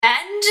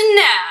And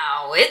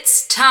now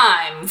it's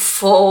time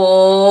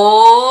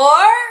for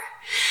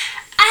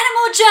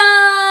Animal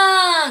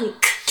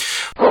Junk!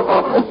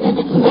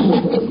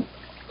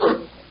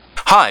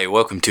 Hi,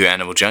 welcome to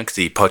Animal Junk,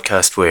 the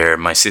podcast where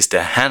my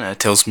sister Hannah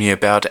tells me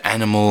about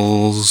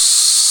animals'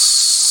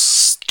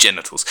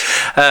 genitals.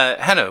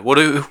 Hannah, what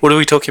are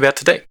we talking about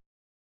today?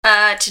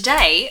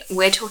 Today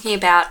we're talking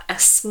about a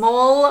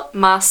small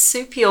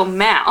marsupial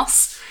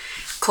mouse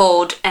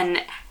called an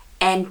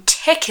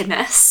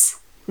Antechinus.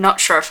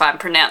 Not sure if I'm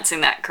pronouncing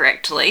that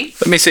correctly.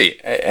 Let me see.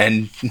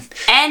 Antechinus.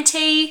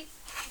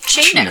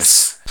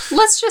 Antechinus.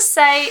 Let's just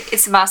say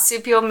it's a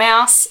marsupial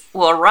mouse.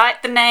 We'll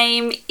write the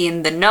name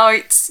in the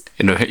notes.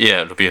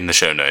 Yeah, it'll be in the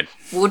show note.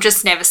 We'll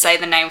just never say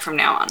the name from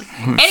now on.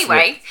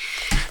 Anyway.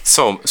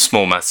 So,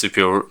 small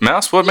marsupial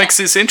mouse, what makes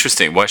this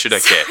interesting? Why should I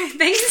care?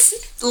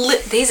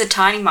 These are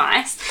tiny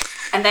mice,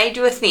 and they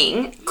do a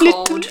thing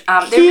called,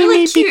 they're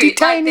really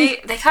cute.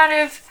 Like they kind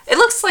of, it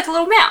looks like a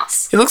little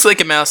mouse. It looks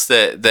like a mouse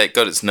that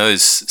got its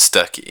nose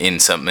stuck in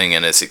something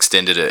and has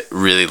extended it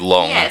really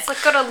long. Yeah, it's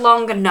like got a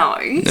longer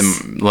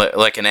nose.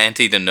 Like an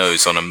anteater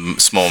nose on a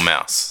small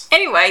mouse.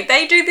 Anyway,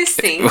 they do this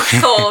thing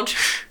called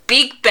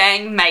Big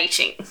Bang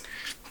mating.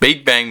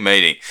 Big Bang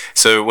mating.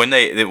 So when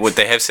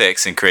they have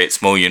sex and create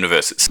small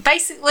universes.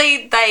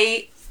 Basically,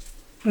 they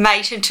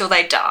mate until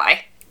they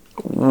die.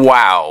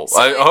 Wow.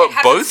 So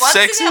both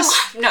sexes?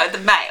 No, the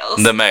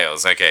males. The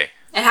males, okay.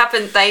 It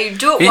happens, they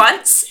do it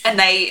once and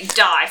they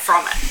die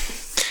from it.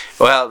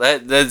 Well,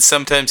 that's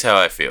sometimes how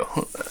I feel.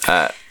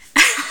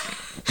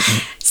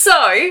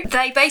 So,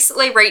 they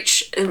basically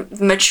reach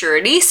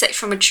maturity,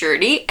 sexual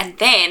maturity, and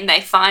then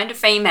they find a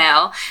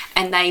female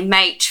and they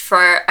mate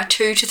for a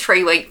 2 to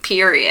 3 week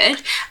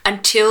period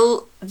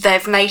until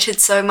they've mated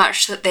so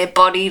much that their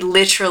body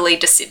literally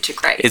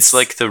disintegrates. It's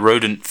like the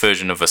rodent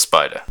version of a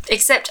spider.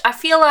 Except I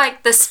feel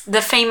like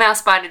the female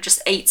spider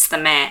just eats the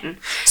man.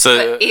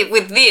 So but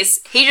with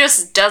this, he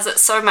just does it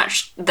so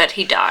much that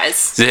he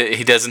dies.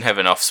 He doesn't have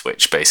an off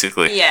switch,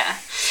 basically. Yeah.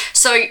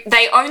 So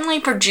they only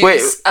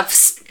produce a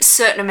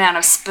certain amount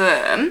of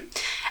sperm,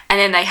 and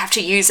then they have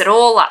to use it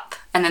all up,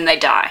 and then they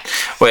die.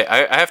 Wait,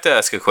 I have to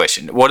ask a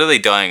question. What are they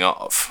dying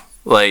of?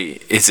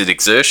 Like, is it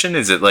exertion?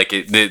 Is it like,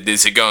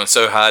 is it going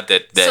so hard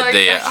that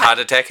the heart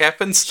attack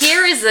happens?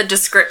 Here is the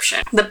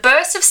description. The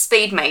burst of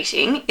speed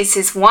mating is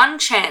his one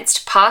chance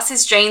to pass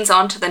his genes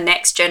on to the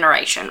next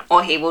generation,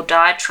 or he will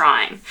die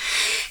trying.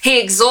 He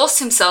exhausts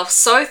himself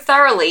so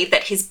thoroughly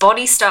that his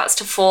body starts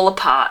to fall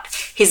apart.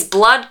 His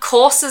blood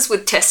courses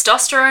with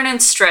testosterone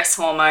and stress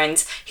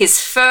hormones.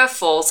 His fur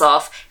falls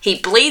off. He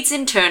bleeds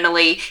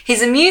internally.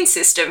 His immune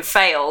system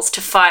fails to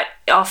fight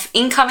off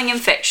incoming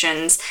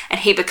infections,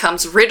 and he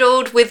becomes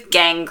riddled with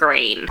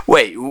gangrene.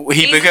 Wait,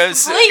 he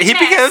becomes. But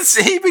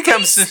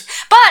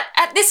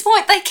at this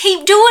point, they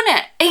keep doing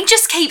it. He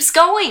just keeps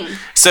going.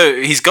 So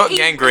he's got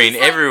gangrene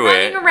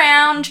everywhere. Running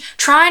around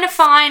trying to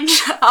find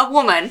a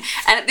woman,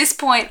 and at this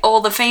point, all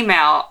the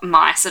female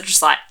mice are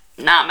just like,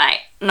 nah,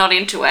 mate, not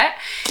into it.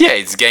 Yeah,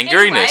 it's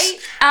gangrenous.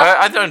 Anyway,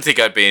 I don't think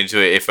I'd be into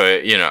it if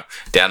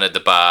down at the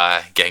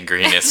bar,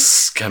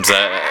 gangrenous comes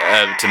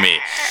to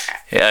me.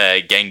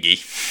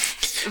 Gangy.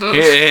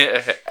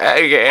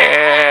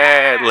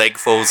 Leg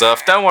falls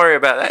off. Don't worry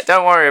about that.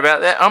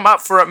 I'm up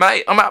for it,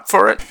 mate. I'm up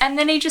for it. And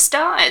then he just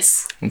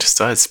dies.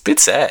 It's a bit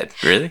sad,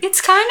 really. It's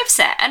kind of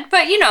sad,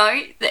 but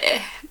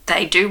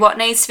they do what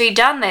needs to be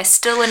done. They're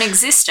still in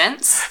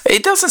existence.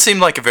 It doesn't seem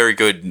like a very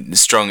good,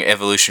 strong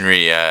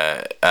evolutionary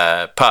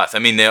path. I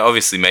mean, they're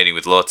obviously mating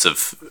with lots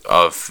of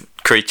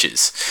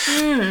creatures.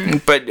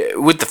 But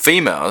with the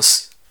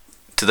females,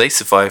 do they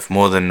survive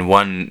more than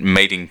one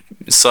mating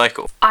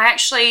cycle? I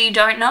actually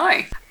don't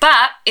know.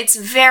 But it's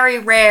very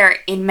rare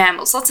in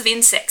mammals. Lots of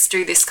insects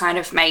do this kind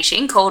of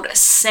mating called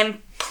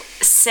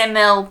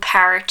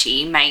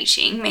simulparity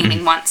mating,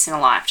 meaning once in a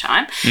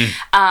lifetime.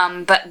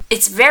 But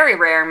it's very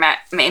rare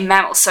in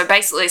mammals. So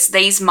basically it's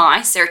these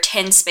mice. There are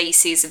 10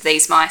 species of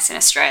these mice in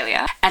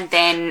Australia. And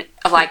then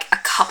like a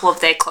couple of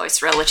their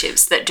close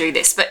relatives that do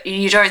this. But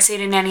you don't see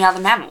it in any other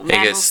mammal.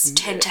 Mammals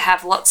tend to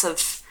have lots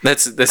of...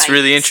 That's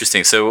really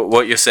interesting. So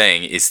what you're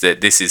saying is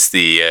that this is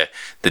the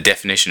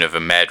definition of a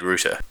mad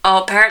rooter.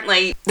 Oh,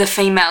 apparently the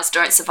females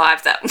don't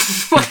survive that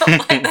well.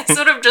 Like they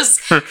sort of just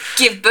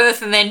give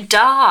birth and then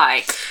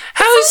die.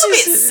 It's a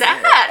bit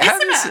sad,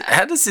 isn't it?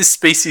 How does this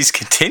species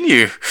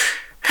continue?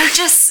 They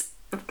just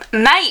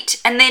mate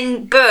and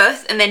then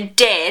birth and then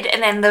dead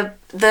and then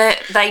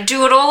they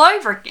do it all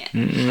over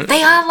again.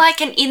 They are like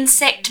an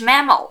insect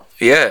mammal.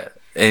 Yeah,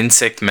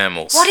 insect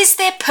mammals. What is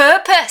their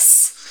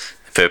purpose?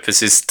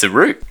 Purpose is to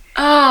root.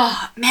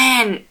 Oh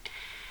man,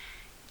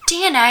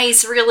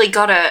 DNA's really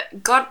got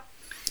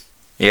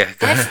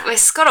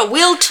it's got a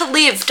will to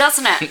live,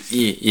 doesn't it?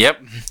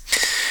 Yep.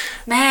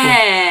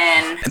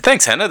 Man.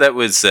 Thanks, Hannah. That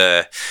was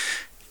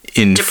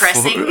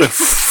depressing.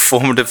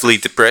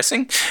 Formatively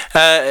depressing.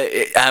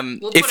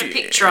 We'll put a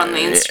picture on the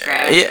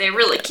Instagram. Yeah, they're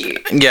really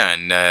cute. Yeah,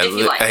 and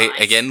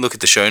again, look at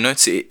the show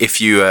notes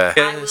if you. I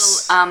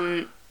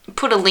will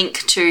put a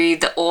link to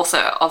the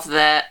author of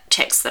the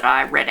text that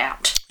I read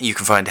out. You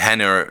can find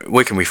Hannah.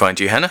 Where can we find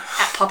you, Hannah?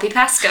 At Poppy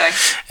Pasco.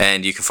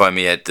 And you can find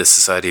me at the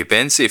Society of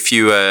Bens. If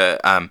you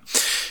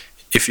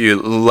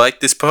like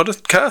this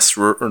podcast,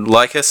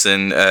 like us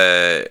and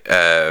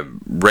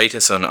rate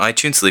us on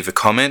iTunes, leave a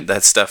comment.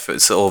 That stuff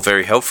is all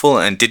very helpful.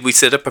 And did we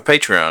set up a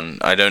Patreon?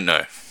 I don't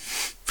know.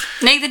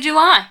 Neither do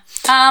I.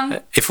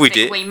 If we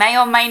did, we may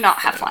or may not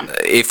have one.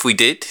 If we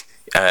did,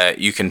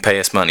 you can pay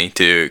us money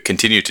to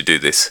continue to do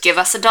this. Give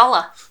us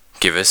 $1.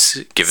 Give us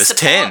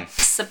 10.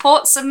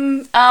 Support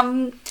some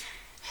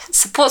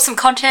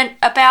content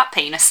about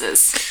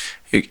penises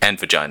And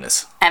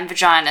vaginas. and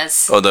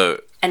Although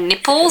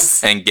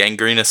nipples and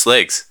gangrenous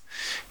legs.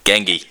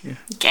 Gangy.